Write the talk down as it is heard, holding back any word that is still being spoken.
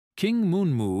King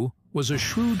Munmu was a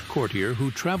shrewd courtier who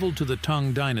traveled to the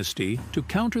Tang dynasty to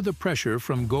counter the pressure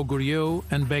from Goguryeo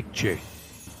and Baekje.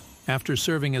 After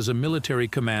serving as a military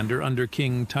commander under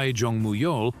King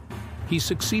Taejongmuyeol, he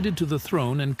succeeded to the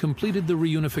throne and completed the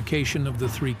reunification of the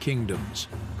three kingdoms.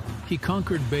 He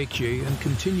conquered Baekje and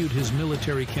continued his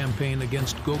military campaign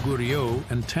against Goguryeo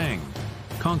and Tang,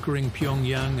 conquering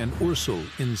Pyongyang and Ursul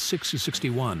in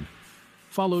 661,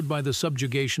 followed by the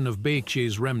subjugation of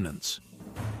Baekje's remnants.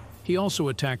 He also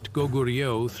attacked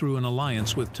Goguryeo through an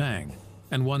alliance with Tang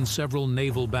and won several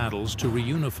naval battles to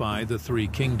reunify the three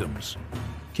kingdoms.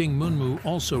 King Munmu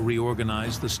also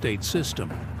reorganized the state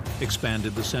system,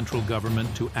 expanded the central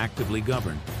government to actively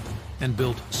govern, and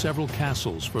built several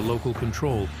castles for local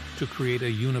control to create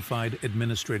a unified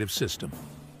administrative system.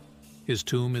 His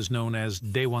tomb is known as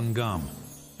Daewangam,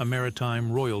 a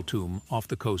maritime royal tomb off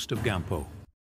the coast of Gampo.